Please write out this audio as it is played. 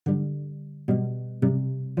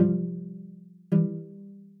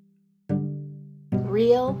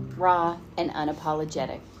Real, raw, and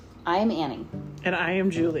unapologetic. I am Annie. And I am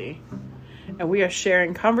Julie. And we are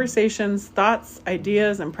sharing conversations, thoughts,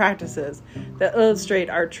 ideas, and practices that illustrate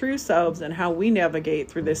our true selves and how we navigate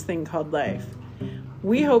through this thing called life.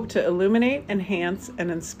 We hope to illuminate, enhance, and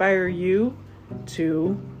inspire you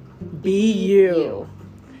to be you.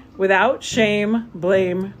 Without shame,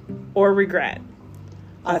 blame, or regret.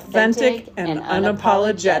 Authentic and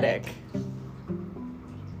unapologetic.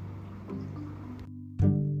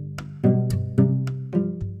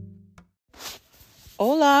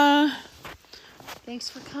 Hola. Thanks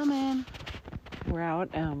for coming. We're out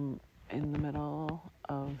in the middle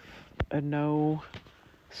of a no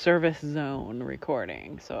service zone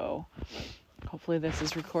recording, so hopefully this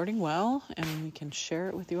is recording well and we can share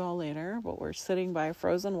it with you all later. But we're sitting by a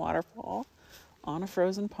frozen waterfall on a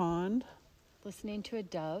frozen pond, Listening to a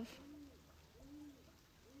dove.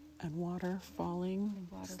 and water falling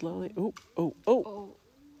slowly. Oh.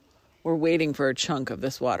 We're waiting for a chunk of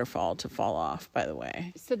this waterfall to fall off, by the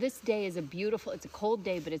way. So this day is it's a cold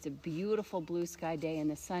day, but it's a beautiful blue sky day, and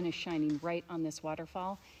the sun is shining right on this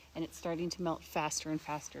waterfall, and it's starting to melt faster and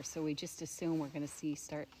faster. So we just assume we're going to see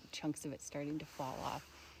chunks of it starting to fall off.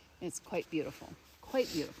 And it's quite beautiful.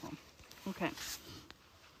 Quite beautiful. Okay.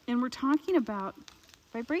 And we're talking about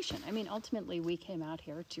vibration. I mean, ultimately, we came out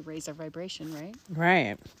here to raise our vibration, right?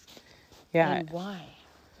 Right. Yeah. And why?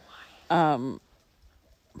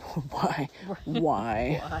 Why?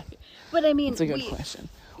 Why? But I mean, That's a good question.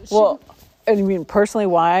 Well, and you mean personally,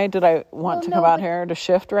 why did I want to come out here to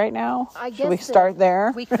shift right now? Should we start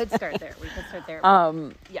there? We could start there.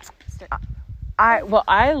 Yeah.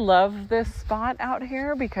 I love this spot out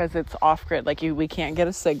here because it's off grid. Like we can't get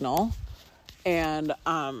a signal, and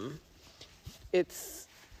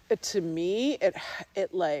to me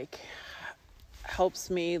it like helps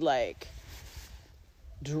me like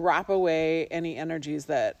drop away any energies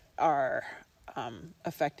that are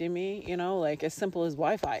affecting me, like as simple as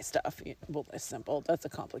Wi-Fi stuff. Well, as simple, that's a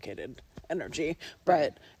complicated energy,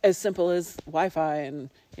 but as simple as Wi-Fi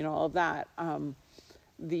and, all of that.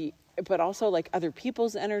 But also like other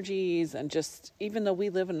people's energies, and just, even though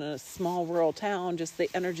we live in a small rural town, just the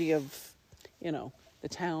energy of, the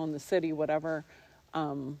town, the city, whatever.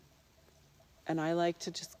 And I like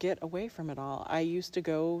to just get away from it all. I used to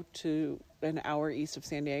go to an hour east of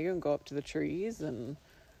San Diego and go up to the trees and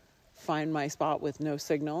find my spot with no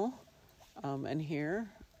signal. And here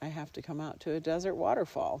I have to come out to a desert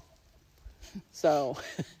waterfall. So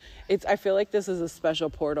I feel like this is a special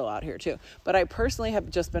portal out here too. But I personally have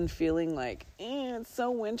just been feeling like, it's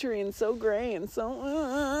so wintry and so gray and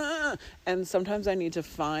so, and sometimes I need to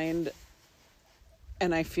find,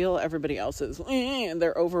 and I feel everybody else's,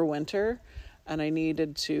 they're over winter. And I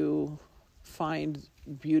needed to find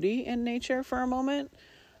beauty in nature for a moment,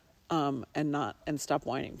 and stop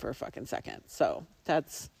whining for a fucking second. So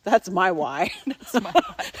that's my why. That's my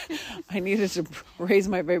why. I needed to raise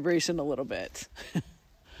my vibration a little bit.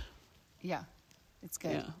 Yeah, it's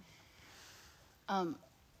good. Yeah.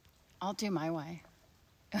 I'll do my why.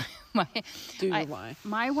 Your why.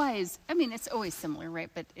 My why is, it's always similar, right?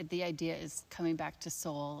 But the idea is coming back to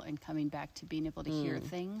soul and coming back to being able to hear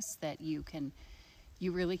things that you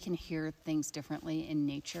really can hear things differently in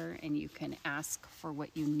nature, and you can ask for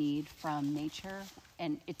what you need from nature.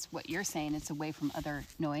 And it's what you're saying, it's away from other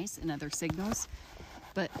noise and other signals.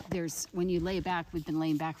 But when you lay back, we've been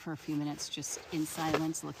laying back for a few minutes just in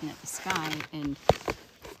silence, looking at the sky, and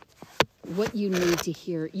what you need to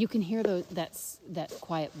hear, you can hear that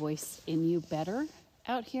quiet voice in you better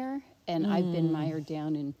out here. And I've been mired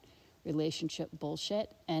down in relationship bullshit,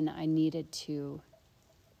 and I knew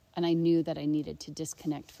that I needed to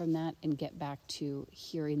disconnect from that and get back to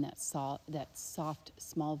hearing that soft,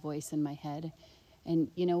 small voice in my head.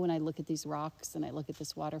 And when I look at these rocks and I look at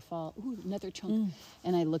this waterfall, another chunk,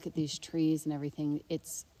 and I look at these trees and everything,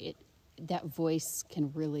 that voice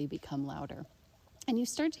can really become louder. And you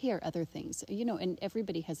start to hear other things, and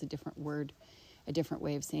everybody has a different word, a different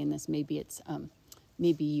way of saying this. Maybe it's,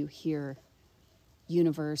 maybe you hear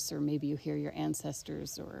universe, or maybe you hear your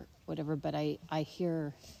ancestors or whatever, but I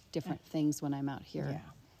hear different things when I'm out here.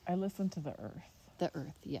 Yeah. I listen to the earth. The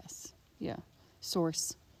earth, yes. Yeah.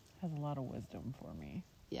 Source. Has a lot of wisdom for me.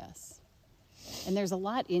 Yes. And there's a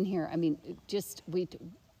lot in here.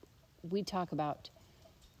 We talk about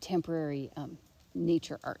temporary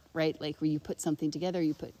nature art, right? Like where you put something together,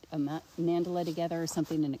 you put a mandala together or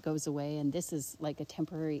something and it goes away. And this is like a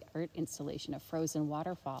temporary art installation, a frozen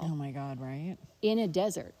waterfall. Oh my God, right? In a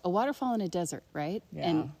desert, a waterfall in a desert, right? Yeah.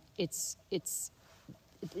 And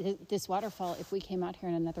this waterfall, if we came out here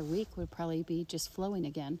in another week, would probably be just flowing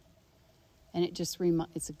again. And it just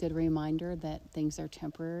it's a good reminder that things are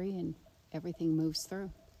temporary and everything moves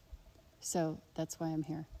through. So that's why I'm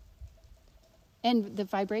here. And the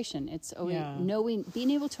vibration, it's always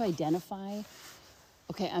being able to identify,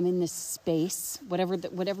 okay, I'm in this space,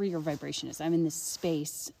 whatever your vibration is, I'm in this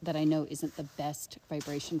space that I know isn't the best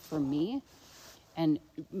vibration for me, and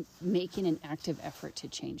making an active effort to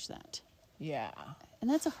change that. Yeah. And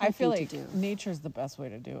that's a hard thing to do. I feel like nature's the best way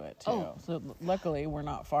to do it, too. Oh. So luckily, we're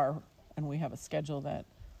not far, and we have a schedule that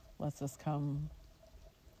lets us come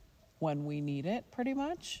when we need it, pretty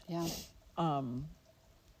much. Yeah.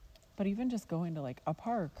 But even just going to, like, a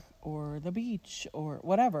park or the beach or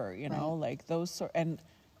whatever, you know, like those and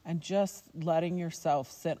just letting yourself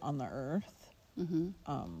sit on the earth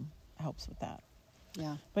helps with that.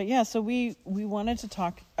 Yeah. But yeah, so we wanted to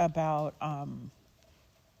talk about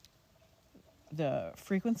the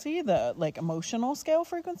frequency, the like emotional scale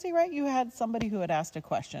frequency, right? You had somebody who had asked a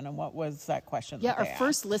question, and what was that question? Yeah, our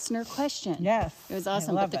first listener question. Yes. It was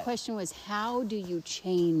awesome. But the question was, how do you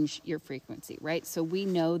change your frequency, right? So we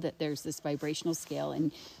know that there's this vibrational scale,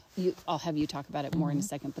 and I'll have you talk about it more in a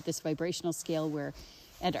second, but this vibrational scale where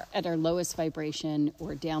at our lowest vibration,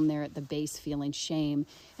 we're down there at the base feeling shame,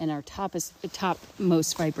 and our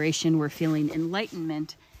topmost vibration, we're feeling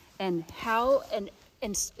enlightenment, and how,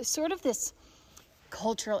 and sort of this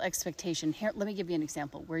cultural expectation. Here, let me give you an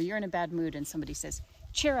example where you're in a bad mood and somebody says,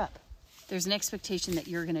 cheer up. There's an expectation that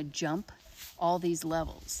you're going to jump all these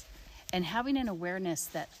levels. And having an awareness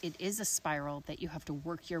that it is a spiral, that you have to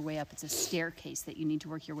work your way up. It's a staircase that you need to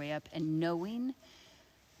work your way up, and knowing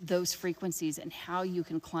those frequencies and how you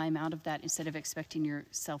can climb out of that instead of expecting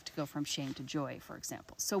yourself to go from shame to joy, for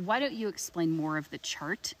example. So why don't you explain more of the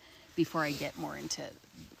chart before I get more into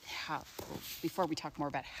before we talk more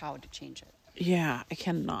about how to change it? Yeah, I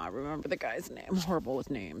cannot remember the guy's name. I'm horrible with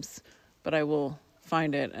names, but I will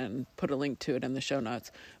find it and put a link to it in the show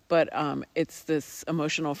notes. But it's this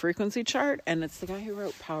emotional frequency chart, and it's the guy who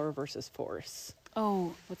wrote Power versus Force.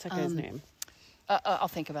 Oh, what's that guy's name? I'll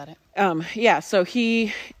think about it. Yeah, so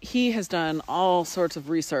he has done all sorts of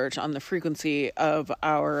research on the frequency of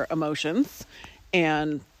our emotions,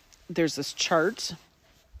 and there's this chart.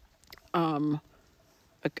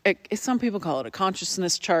 Some people call it a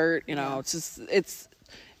consciousness chart. You know, it's just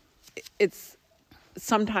it's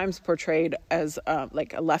sometimes portrayed as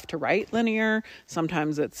like a left to right linear.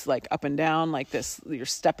 Sometimes it's like up and down, like this. You're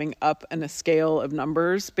stepping up in a scale of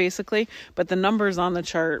numbers, basically. But the numbers on the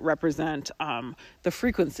chart represent the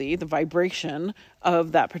frequency, the vibration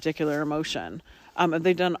of that particular emotion. And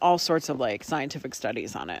they've done all sorts of like scientific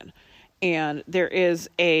studies on it, and there is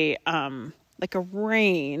a like a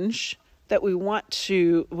range that we want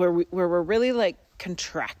to, where we're really like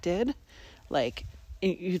contracted, like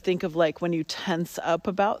you think of like when you tense up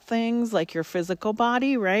about things, like your physical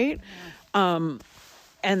body, right? Yeah.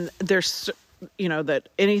 And there's, you know, that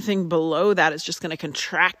anything below that is just going to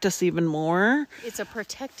contract us even more. It's a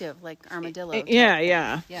protective, like armadillo.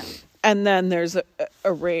 Yeah. And then there's a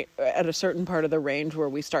at a certain part of the range where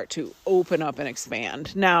we start to open up and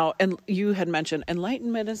expand. Now, and you had mentioned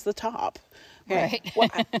enlightenment is the top. Okay. Right. Well,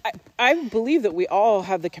 I believe that we all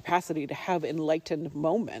have the capacity to have enlightened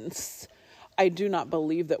moments. I do not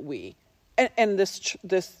believe that and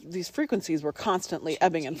these frequencies were constantly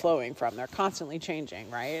ebbing and flowing from. They're constantly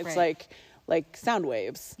changing, right? It's like sound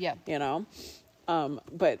waves. Yeah. You know,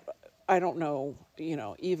 but I don't know. You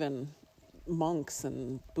know, even monks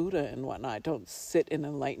and Buddha and whatnot don't sit in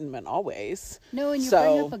enlightenment always. No, and you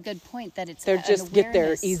bring up a good point that it's they just get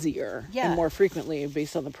there easier and more frequently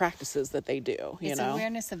based on the practices that they do. It's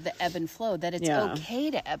awareness of the ebb and flow, that it's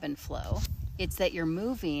okay to ebb and flow. It's that you're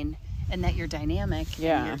moving and that you're dynamic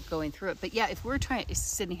and you're going through it. But yeah, if we're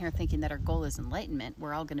sitting here thinking that our goal is enlightenment,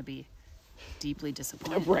 we're all going to be deeply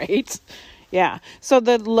disappointed. Right. Yeah. So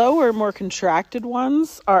the lower, more contracted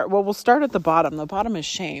ones are, well, we'll start at the bottom. The bottom is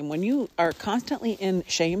shame. When you are constantly in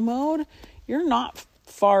shame mode, you're not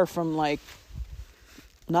far from like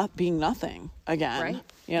not being nothing again. Right.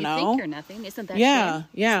 You know? Think you're nothing. Isn't that shame?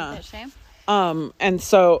 Yeah. Isn't that shame? And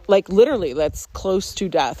so like literally that's close to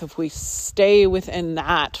death if we stay within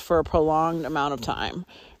that for a prolonged amount of time.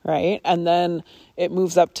 Right. And then it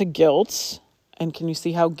moves up to guilt. And can you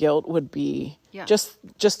see how guilt would be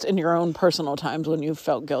just in your own personal times when you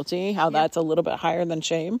felt guilty, how that's a little bit higher than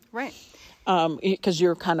shame? Right. Because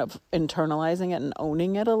you're kind of internalizing it and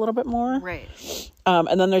owning it a little bit more. Right.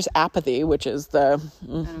 And then there's apathy, which is I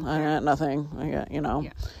got nothing. Yeah.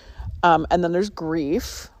 And then there's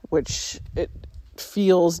grief, which it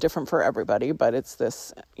feels different for everybody, but it's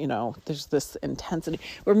this, there's this intensity.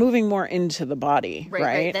 We're moving more into the body,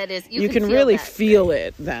 right? That is, you can really feel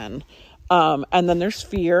it then. And then there's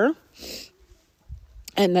fear,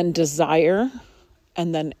 and then desire,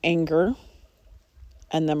 and then anger,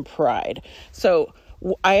 and then pride. So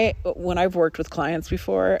when I've worked with clients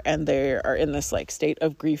before and they are in this like state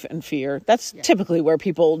of grief and fear, that's typically where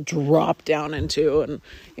people drop down into and,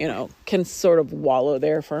 you know, can sort of wallow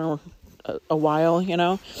there for a while, you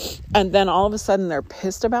know, and then all of a sudden they're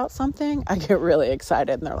pissed about something. I get really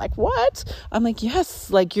excited and they're like, what? I'm like,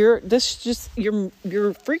 yes, like your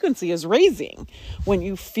frequency is raising when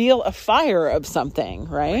you feel a fire of something,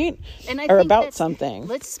 right? And I or think about something.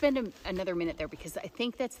 Let's spend another minute there, because I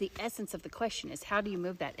think that's the essence of the question, is how do you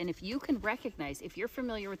move that? And if you can recognize, if you're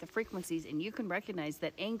familiar with the frequencies and you can recognize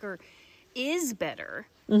that anger is better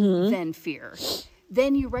than fear,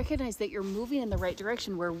 then you recognize that you're moving in the right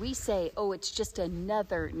direction, where we say, oh, it's just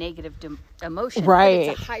another negative emotion. Right.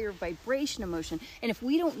 But it's a higher vibration emotion. And if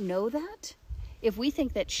we don't know that, if we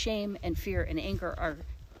think that shame and fear and anger are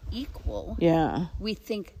equal, Yeah. we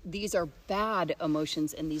think these are bad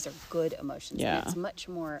emotions and these are good emotions. Yeah. And it's much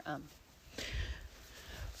more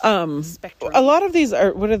spectrum. A lot of these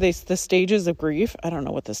are, what are they, the stages of grief? I don't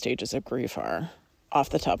know what the stages of grief are off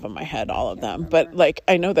the top of my head, all of them. But like,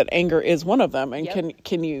 I know that anger is one of them. And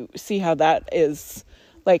can you see how that is,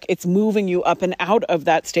 like, it's moving you up and out of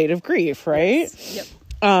that state of grief, right? Yes.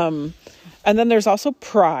 Yep. And then there's also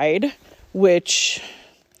pride, which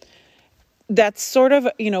that's sort of,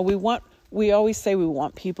 you know, we always say we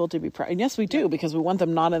want people to be proud. And yes, we do, because we want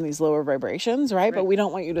them not in these lower vibrations, right? But we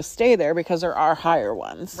don't want you to stay there, because there are higher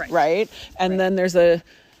ones, right? And then there's a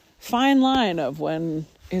fine line of when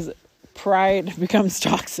pride becomes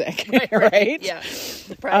toxic, right? Yeah.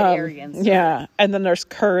 The pride, arrogance. Yeah. And then there's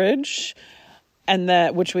courage, and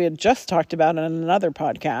that, which we had just talked about in another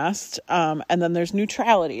podcast. And then there's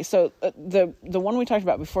neutrality. So the one we talked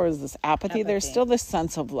about before is this apathy. There's still this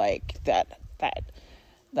sense of like that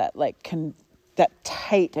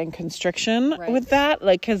tight and constriction with that,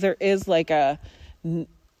 like, because there is like a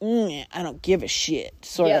I don't give a shit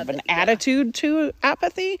sort of an attitude to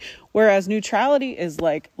apathy, whereas neutrality is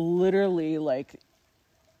like literally like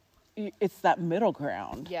it's that middle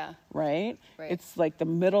ground, right? It's like the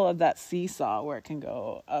middle of that seesaw where it can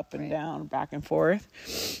go up and down, back and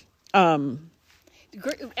forth. Apathy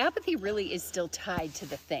really is still tied to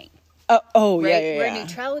the thing. Where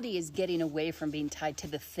neutrality is getting away from being tied to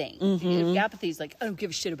the thing. Apathy is like, I don't give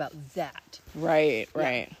a shit about that. Right.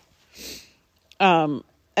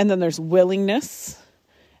 And then there's willingness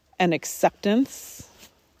and acceptance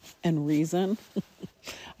and reason.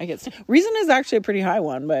 I guess reason is actually a pretty high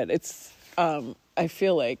one, but it's, I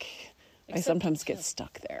feel like I sometimes get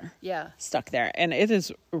stuck there. And it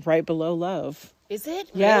is right below love. Is it?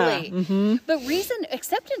 Yeah. Really? Mm-hmm. But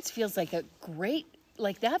acceptance feels like a great,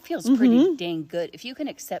 like that feels pretty dang good. If you can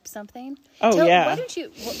accept something. Why don't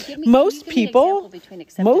you, give me an example between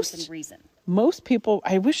acceptance and reason. Most people,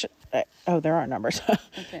 I wish, there are numbers.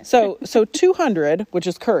 Okay. So 200, which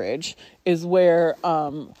is courage, is where,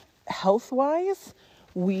 health-wise,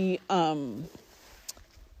 we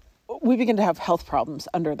begin to have health problems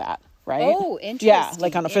under that, right? Oh, interesting. Yeah,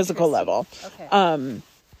 like on a physical level. Okay.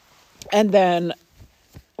 And then,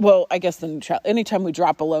 well, I guess anytime we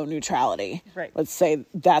drop below neutrality, let's say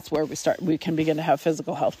that's where we can begin to have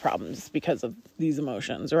physical health problems because of these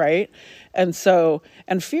emotions, right? And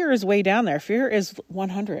fear is way down there. Fear is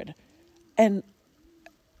 100. And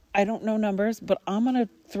I don't know numbers, but I'm going to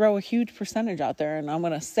throw a huge percentage out there, and I'm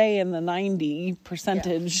going to say in the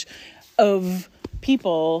 90% of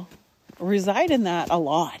people reside in that a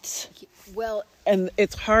lot. Well, and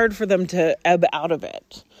it's hard for them to ebb out of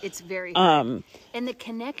it. It's very hard. And the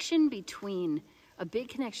connection between, a big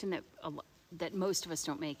connection that most of us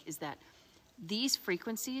don't make, is that these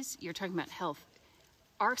frequencies, you're talking about health,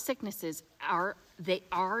 our sicknesses are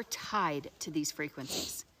tied to these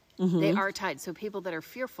frequencies. They are tied. So people that are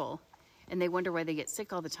fearful and they wonder why they get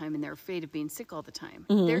sick all the time and they're afraid of being sick all the time,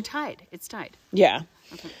 they're tied. It's tied. Yeah.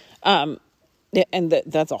 Okay. And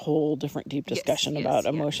that's a whole different deep discussion about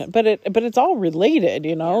emotion, but it's all related,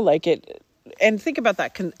 you know, like it. And think about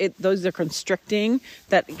that. Those are constricting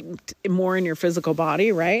that more in your physical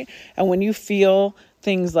body, right? And when you feel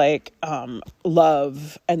things like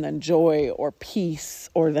love and then joy or peace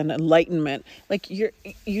or then enlightenment, like you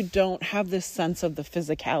don't have this sense of the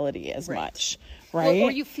physicality as much, right? Or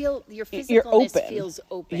you feel your physicalness feels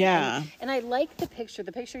open. Yeah. And I like the picture.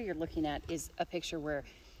 The picture you're looking at is a picture where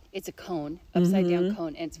it's a cone, upside down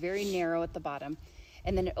cone, and it's very narrow at the bottom.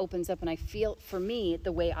 And then it opens up, and I feel, for me,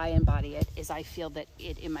 the way I embody it is I feel that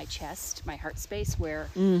it in my chest, my heart space, where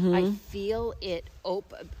I feel it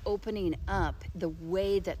opening up the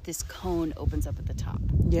way that this cone opens up at the top.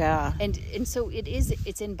 Yeah. And so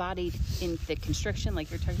it's embodied in the constriction, like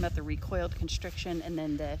you're talking about the recoiled constriction, and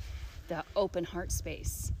then the open heart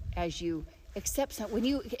space as you accept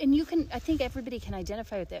something. I think everybody can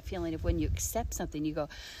identify with that feeling of when you accept something, you go,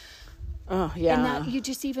 oh yeah. And that you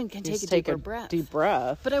just even can take a deeper breath. Deep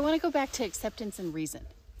breath. But I want to go back to acceptance and reason.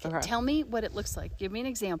 Okay. Tell me what it looks like. Give me an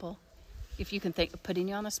example. If you can think, putting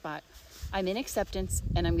you on the spot. I'm in acceptance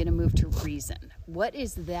and I'm going to move to reason. What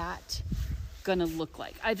is that going to look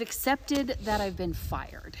like? I've accepted that I've been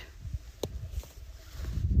fired.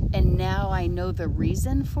 And now I know the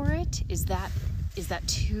reason for it. Is that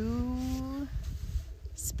too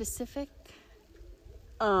specific?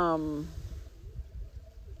 I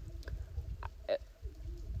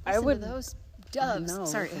would. Those doves. No,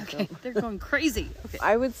 Sorry. Okay. They're going crazy. Okay.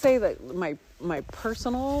 I would say that my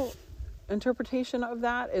personal interpretation of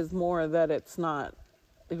that is more that it's not,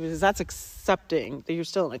 because that's accepting that you're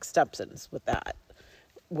still in acceptance with that,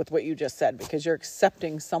 with what you just said, because you're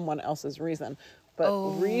accepting someone else's reason. But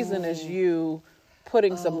reason is you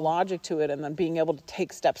putting some logic to it and then being able to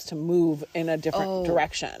take steps to move in a different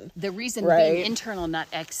direction. The reason right? being internal, not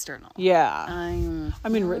external. Yeah. I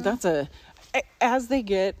mean, that's as they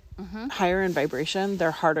get higher in vibration,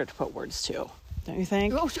 they're harder to put words to. Don't you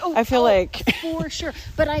think? I feel like for sure.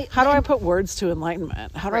 But how do I put words to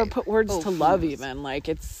enlightenment? How do I put words to love even? Like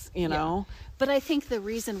it's, you know. But I think the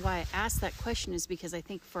reason why I asked that question is because I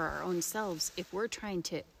think for our own selves, if we're trying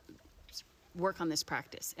to work on this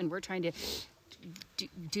practice and we're trying to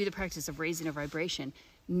do the practice of raising a vibration,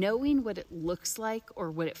 knowing what it looks like or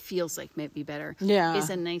what it feels like might be better is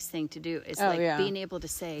a nice thing to do. It's being able to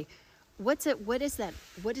say, what does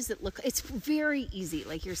it look like? It's very easy,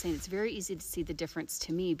 like you're saying, it's very easy to see the difference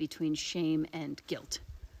to me between shame and guilt.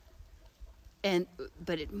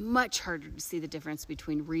 But it's much harder to see the difference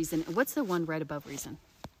between reason. What's the one right above reason?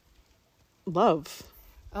 Love.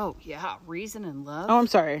 Oh, yeah. Reason and love. Oh, I'm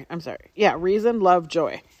sorry. Yeah. Reason, love,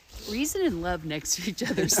 joy. Reason and love next to each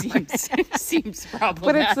other seems problematic.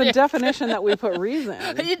 But it's the definition that we put reason.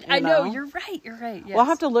 I know. You're right. Yes. Well, I'll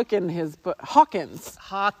have to look in his book. Hawkins,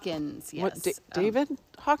 yes. What, David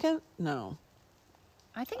Hawkins? No.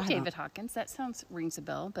 I think David Hawkins. That rings a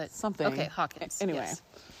bell, but something. Okay, Hawkins. Anyway. Yes.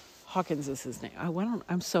 Hawkins is his name.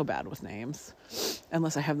 I'm so bad with names,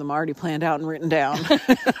 unless I have them already planned out and written down.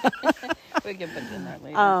 We can put it in there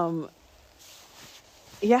later.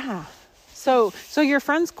 Yeah. So your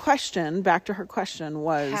friend's question, back to her question,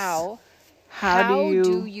 was how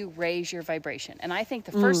do you raise your vibration? And I think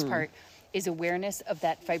the first part is awareness of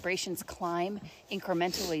that vibrations climb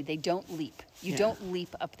incrementally. They don't leap. You don't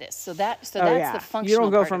leap up this. So that's the functional. You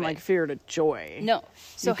don't go part from of like fear to joy. No.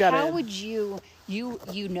 So how would you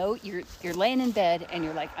know you're laying in bed and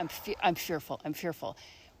you're like, I'm fearful.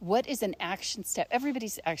 What is an action step?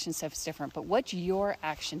 Everybody's action step is different, but what's your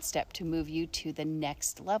action step to move you to the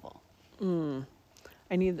next level?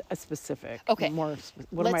 I need a specific. Okay.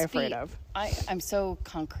 What am I afraid of? I'm so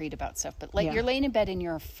concrete about stuff, but you're laying in bed and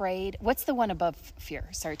you're afraid. What's the one above fear?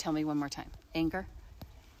 Sorry, tell me one more time. Anger?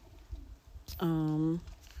 Well,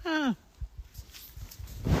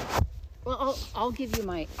 I'll give you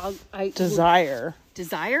my... Desire.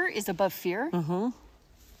 Desire is above fear? Mm-hmm.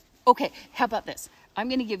 Okay, how about this? I'm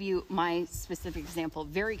going to give you my specific example,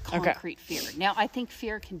 very concrete fear. Now, I think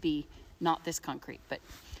fear can be not this concrete, but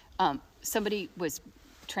somebody was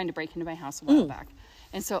trying to break into my house a while back.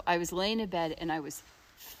 And so I was laying in bed and I was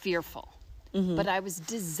fearful. Mm-hmm. But I was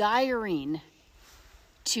desiring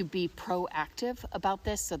to be proactive about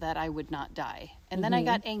this so that I would not die. And then I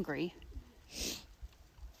got angry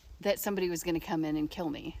that somebody was going to come in and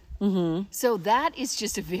kill me. Mm-hmm. So that is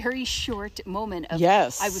just a very short moment of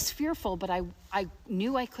I was fearful, but I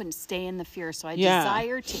knew I couldn't stay in the fear, so I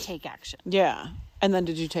desired to take action. Yeah. And then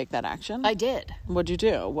did you take that action? I did. What'd you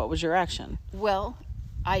do? What was your action? Well,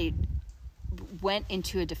 I went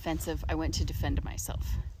into a defensive. I went to defend myself.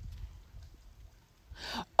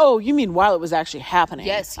 Oh, you mean while it was actually happening?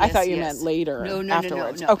 Yes. I thought you meant later.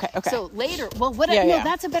 afterwards. No. Okay. So later, well,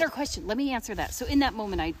 that's a better question. Let me answer that. So in that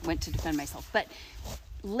moment, I went to defend myself. But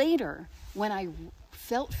later, when I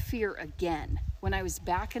felt fear again, when I was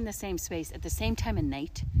back in the same space at the same time of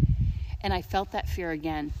night, and I felt that fear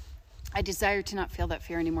again, I desired to not feel that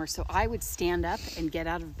fear anymore. So I would stand up and get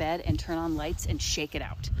out of bed and turn on lights and shake it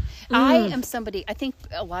out. I am somebody, I think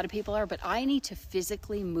a lot of people are, but I need to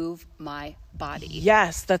physically move my body.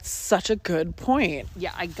 Yes, that's such a good point.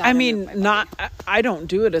 Yeah, I mean, I don't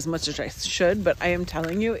do it as much as I should, but I am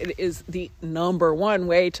telling you, it is the number one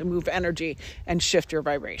way to move energy and shift your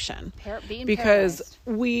vibration. Because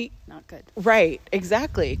paralyzed. Not good. Right,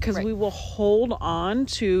 exactly. Because we will hold on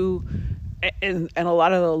to and a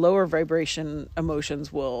lot of the lower vibration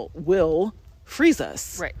emotions will freeze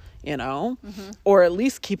us, Right. you know, or at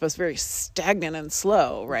least keep us very stagnant and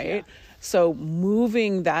slow, right? Yeah. So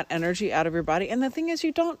moving that energy out of your body. And the thing is,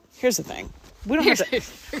 here's the thing. We don't have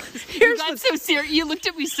to. You got so serious. You looked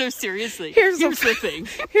at me so seriously. Here's the thing.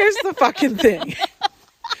 Here's the fucking thing.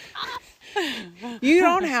 You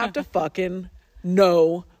don't have to fucking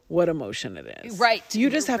know what emotion it is. Right. You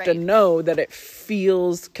just You're have to right. know that it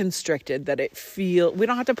feels constricted, we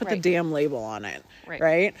don't have to put the Right. damn label on it. Right.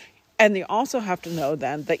 Right. And you also have to know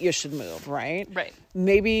then that you should move, right? Right.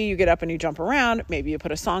 Maybe you get up and you jump around. Maybe you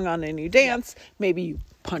put a song on and you dance. Maybe you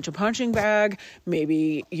punch a punching bag.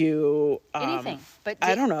 Maybe you Anything. But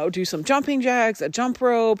I don't know, do some jumping jacks, a jump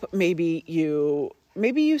rope. Maybe you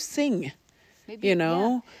sing. Maybe, you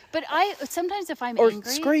know? yeah. But sometimes if I'm Or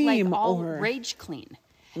angry, scream, like I'll or- rage clean.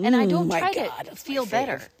 And I don't my try God, to that's my feel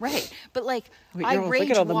better. favorite. Right. But like But I look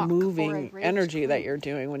rage at all the walk or I moving rage energy that clean. you're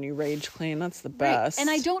doing when you rage clean. That's the Right. best. And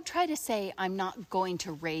I don't try to say I'm not going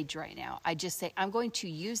to rage right now. I just say I'm going to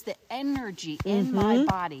use the energy in my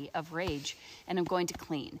body of rage and I'm going to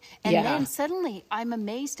clean. And Yeah. then suddenly I'm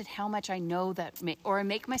amazed at how much I know that, or I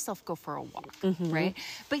make myself go for a walk, right?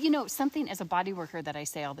 But something as a body worker that I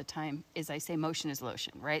say all the time is I say motion is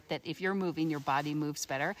lotion, right? That if you're moving, your body moves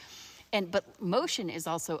better. But motion is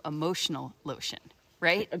also emotional lotion,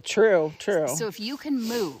 right? True. So if you can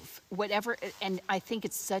move whatever, and I think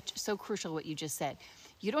it's so crucial what you just said.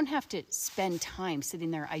 You don't have to spend time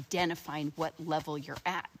sitting there identifying what level you're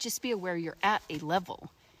at. Just be aware you're at a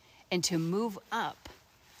level, and to move up,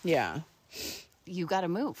 Yeah. you got to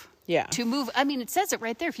move. Yeah. To move, I mean, it says it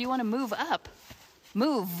right there. If you want to move up,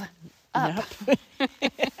 move up.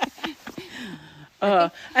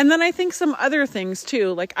 And then I think some other things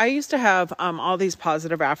too. Like I used to have all these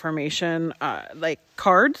positive affirmation like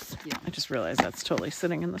cards. Yeah. I just realized that's totally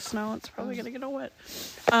sitting in the snow. It's probably gonna get all wet.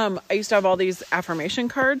 I used to have all these affirmation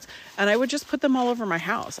cards, and I would just put them all over my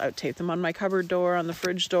house. I would tape them on my cupboard door, on the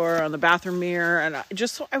fridge door, on the bathroom mirror, and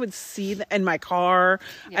just so I would see in my car,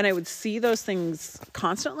 and I would see those things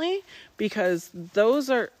constantly because those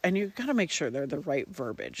are, and you got to make sure they're the right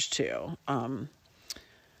verbiage too.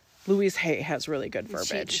 Louise Hay has really good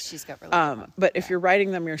verbiage. She's got really good one. But if you're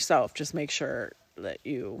writing them yourself, just make sure that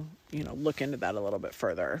you look into that a little bit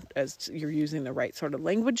further as you're using the right sort of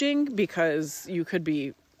languaging, because you could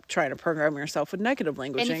be trying to program yourself with negative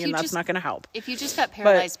languaging, and that's not going to help. If you just got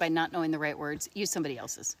paralyzed by not knowing the right words, use somebody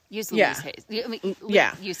else's. Use Louise Hayes.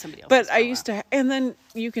 Use somebody else's. But I used to, and then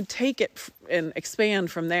you can take it and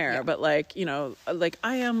expand from there. Yeah. But like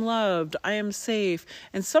I am loved, I am safe,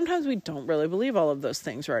 and sometimes we don't really believe all of those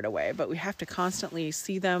things right away. But we have to constantly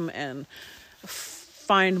see them and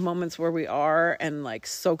find moments where we are and like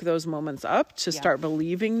soak those moments up to start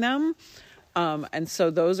believing them. And so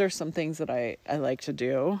those are some things that I like to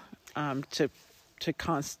do, to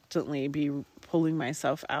constantly be pulling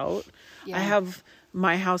myself out. Yeah.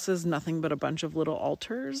 My house is nothing but a bunch of little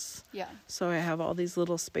altars. Yeah. So I have all these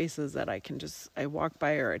little spaces that I walk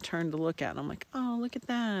by or I turn to look at, and I'm like, oh, look at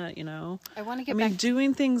that, I want to get back.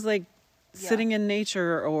 doing things like sitting in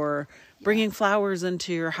nature or bringing flowers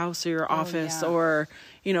into your house or your office, or,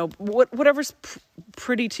 whatever's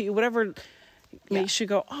pretty to you, whatever makes you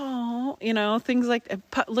go, oh, things like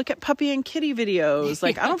look at puppy and kitty videos.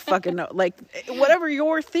 Like, I don't fucking know. Like, whatever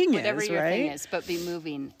your thing Whatever is, your right? thing is, but be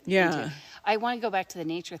moving. Yeah. I want to go back to the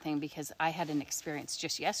nature thing because I had an experience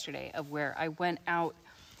just yesterday of where I went out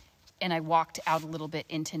and I walked out a little bit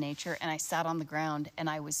into nature and I sat on the ground and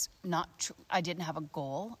I was I didn't have a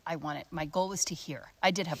goal. My goal was to hear. I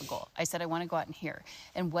did have a goal. I said, I want to go out and hear.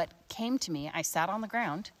 And what came to me, I sat on the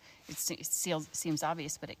ground. It seems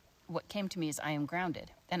obvious, but what came to me is I am grounded.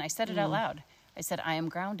 And I said it out loud. I said, I am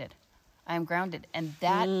grounded. I am grounded. And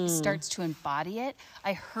that starts to embody it.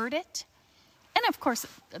 I heard it. And of course,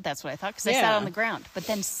 that's what I thought because I sat on the ground. But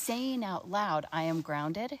then saying out loud, I am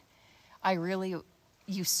grounded,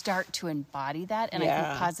 you start to embody that. And I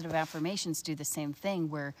think positive affirmations do the same thing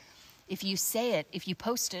where if you say it, if you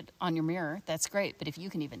post it on your mirror, that's great. But if you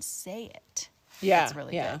can even say it, that's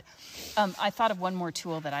really good. I thought of one more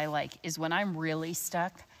tool that I like is when I'm really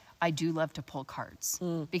stuck, I do love to pull cards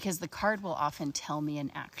because the card will often tell me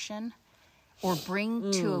an action or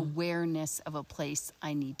bring to awareness of a place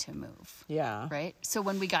I need to move. Yeah. Right? So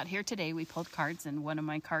when we got here today, we pulled cards, and one of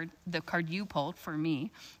the card you pulled for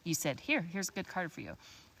me, you said, here's a good card for you,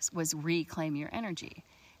 was reclaim your energy.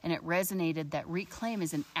 And it resonated that reclaim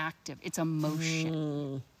is an active, it's a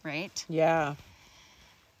motion, right? Yeah.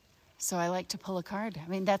 So I like to pull a card. I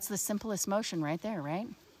mean, that's the simplest motion right there, right?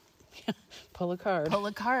 Pull a card. Pull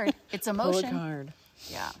a card. It's a motion. Pull a card.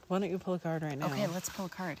 Yeah. Why don't you pull a card right now? Okay, let's pull a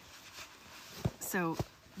card. So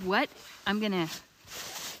I'm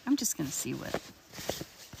just gonna see what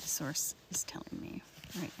the source is telling me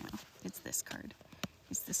right now. It's this card.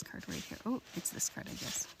 It's this card right here. Oh, it's this card, I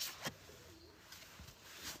guess.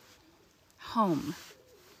 Home.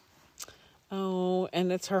 Oh,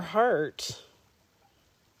 and it's her heart.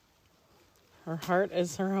 Her heart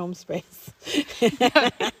is her home space.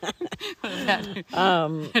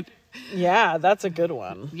 Yeah, that's a good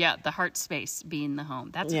one. Yeah, the heart space being the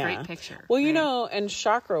home. That's a great picture. Well, you know, and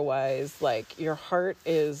chakra wise, like your heart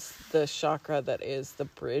is the chakra that is the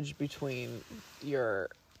bridge between your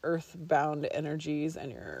earthbound energies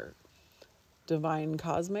and your divine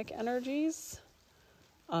cosmic energies.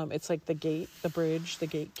 It's like the gate, the bridge, the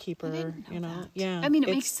gatekeeper, you know? That. Yeah. I mean, it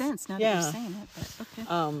makes sense now that you're saying it, but okay.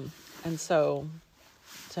 And so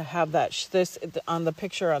to have that, this on the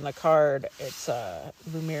picture on the card, it's a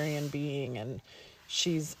Lemurian being, and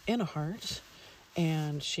she's in a heart,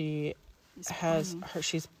 and she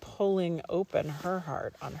she's pulling open her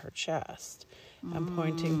heart on her chest and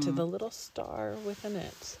pointing to the little star within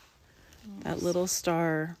it. That little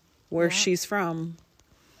star where she's from.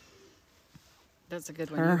 That's a good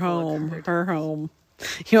one. Her home.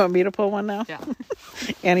 You want me to pull one now? Yeah.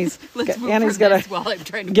 Annie's Annie's got to while I'm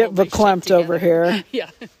trying to get verklempt over here. Yeah.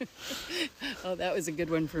 Oh, that was a good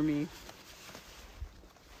one for me.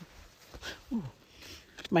 Ooh,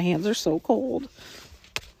 my hands are so cold.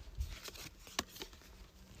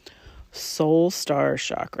 Soul star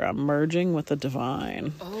chakra, merging with the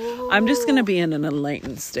divine. Oh. I'm just going to be in an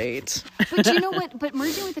enlightened state. But you know what? But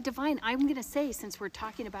merging with the divine, I'm going to say, since we're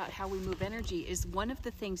talking about how we move energy, is one of the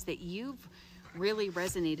things that you've really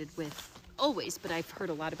resonated with always, but I've heard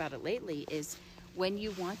a lot about it lately, is when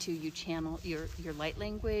you want to, you channel your light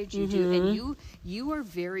language, you do, and you are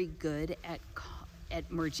very good at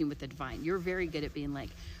merging with the divine. You're very good at being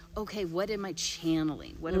like, okay, what am I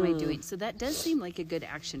channeling? What am I doing? So that does seem like a good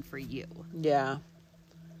action for you. Yeah.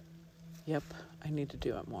 Yep. I need to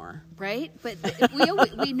do it more. Right? But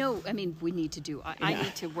we know, I mean, we need to do, I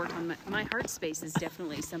need to work on my heart space is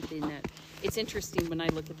definitely something that, it's interesting when I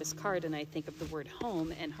look at this card and I think of the word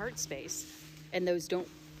home and heart space, and those don't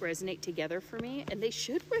resonate together for me, and they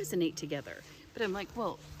should resonate together. But I'm like,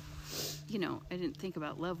 well, you know, I didn't think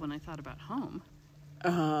about love when I thought about home.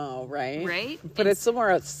 Oh, right. Right? But it's somewhere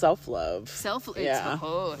else self-love.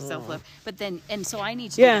 Self-love. But then, and so I need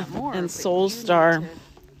to do that more. And Soul Star.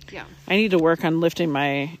 I need to work on lifting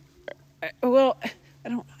my, well, I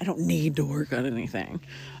don't need to work on anything.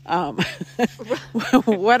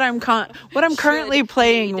 What I'm currently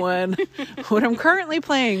playing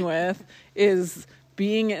with is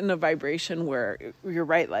being in a vibration where you're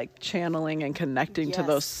right, like channeling and connecting to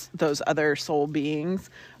those other soul beings.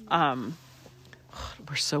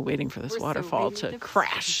 We're so waiting for this waterfall to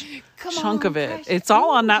crash. Chunk of it. Crash. It's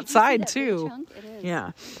all on that side too.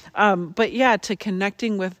 Yeah. But yeah, to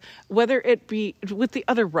connecting with, whether it be with the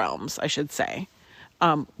other realms, I should say,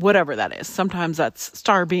 whatever that is. Sometimes that's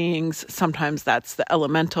star beings. Sometimes that's the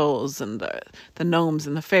elementals and the gnomes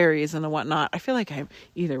and the fairies and the whatnot. I feel like I'm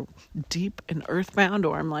either deep and earthbound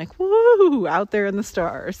or I'm like, woo, out there in the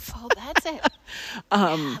stars. Oh, that's it.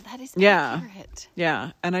 That is accurate.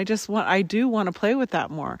 Yeah. And I do want to play with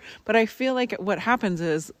that more. But I feel like what happens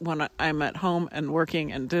is when I'm at home and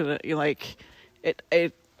working and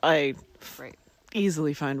I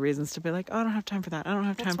easily find reasons to be like, oh, I don't have time for that. I don't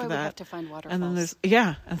have time for that. That's why we have to find waterfalls. And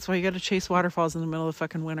then that's why you got to chase waterfalls in the middle of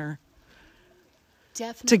fucking winter.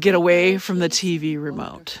 Definitely. To get away from the TV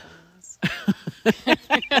remote.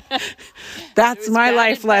 That's my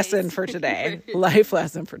life lesson for today. Life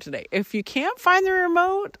lesson for today. If you can't find the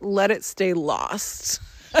remote, let it stay lost.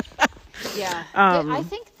 Yeah. I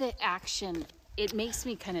think the action, it makes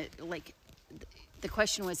me kind of like, the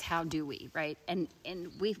question was, how do we, right? And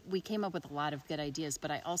we came up with a lot of good ideas,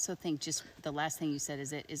 but I also think just the last thing you said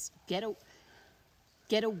is get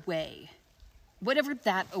away. Whatever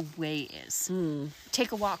that away is.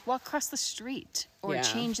 Take a walk across the street, or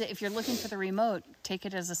change that. If you're looking for the remote, take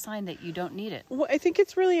it as a sign that you don't need it. Well, I think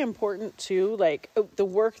it's really important too, like the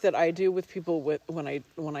work that I do with people when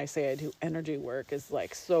I say I do energy work is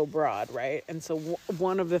like so broad, right? And so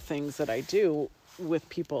one of the things that I do with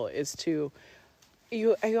people is to,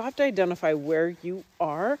 you have to identify where you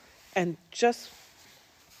are, and just,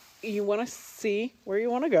 you want to see where you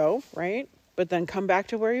want to go, right? But then come back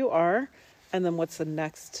to where you are, and then what's the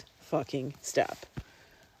next fucking step?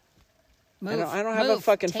 I don't have a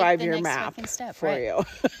fucking 5-year map for you.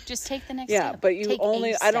 Just take the next step. step. But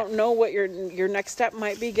I don't know what your next step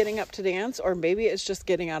might be, getting up to dance, or maybe it's just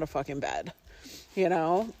getting out of fucking bed. You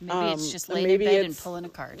know, maybe it's just laying in bed and pulling a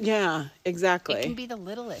card. Yeah, exactly. It can be the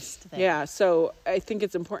littlest thing. Yeah, so I think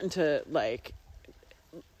it's important to like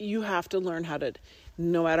you have to learn how to,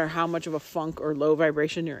 no matter how much of a funk or low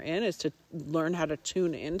vibration you're in, is to learn how to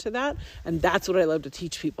tune into that. And that's what I love to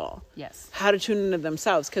teach people. Yes. How to tune into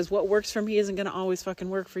themselves. Because what works for me isn't going to always fucking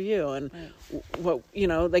work for you. And what, you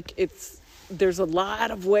know, like there's a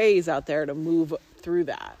lot of ways out there to move through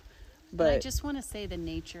that. But and I just want to say the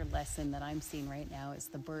nature lesson that I'm seeing right now is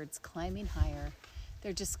the birds climbing higher.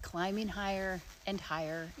 They're just climbing higher and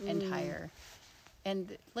higher and higher.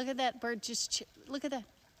 And look at that bird, look at that.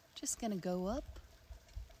 Just going to go up.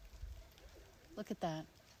 Look at that.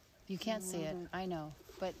 You can't see it, I know.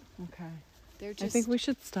 But okay. they're just... I think we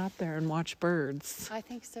should stop there and watch birds. I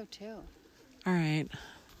think so too. All right.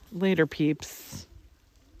 Later, peeps.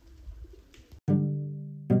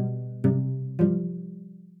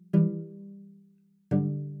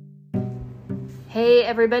 Hey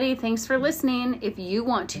everybody, thanks for listening. If you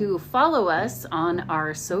want to follow us on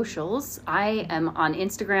our socials, I am on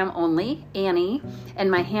Instagram only, Annie,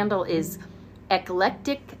 and my handle is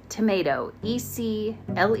Eclectic Tomato, ECLECTIC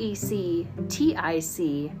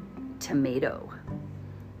Tomato.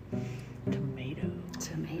 Tomato.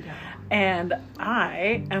 And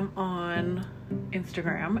I am on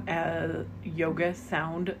Instagram as Yoga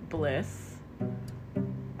Sound Bliss.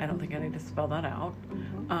 I don't think I need to spell that out.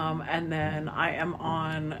 And then I am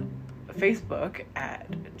on Facebook at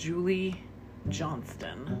Julie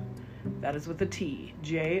Johnston. That is with a T.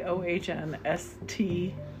 JOHNSTON.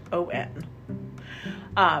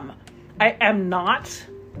 I am not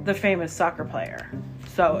the famous soccer player.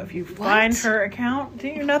 So if you find her account, do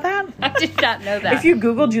you know that? I did not know that. If you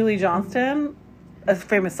Google Julie Johnston, a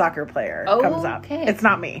famous soccer player comes up. Okay. It's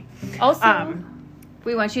not me. Also,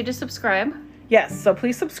 we want you to subscribe. Yes, so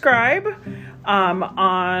please subscribe. We're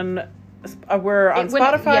on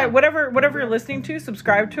Spotify, whatever you're listening to,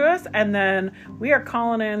 subscribe to us, and then we are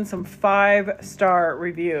calling in some 5-star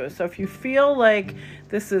reviews. So if you feel like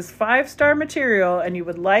this is 5-star material and you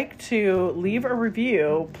would like to leave a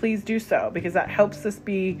review, please do so, because that helps this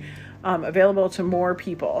be available to more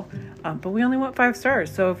people. But we only want 5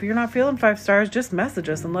 stars. So if you're not feeling 5 stars, just message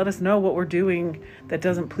us and let us know what we're doing that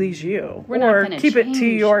doesn't please you. We're not or gonna keep it to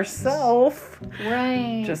change yourself.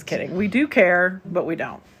 Right. Just kidding. We do care, but we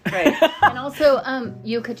don't. Right. And also,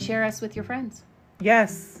 you could share us with your friends.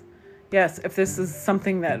 Yes. If this is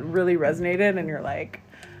something that really resonated and you're like,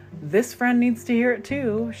 this friend needs to hear it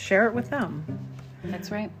too, share it with them. That's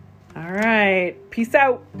right. All right. Peace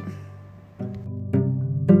out.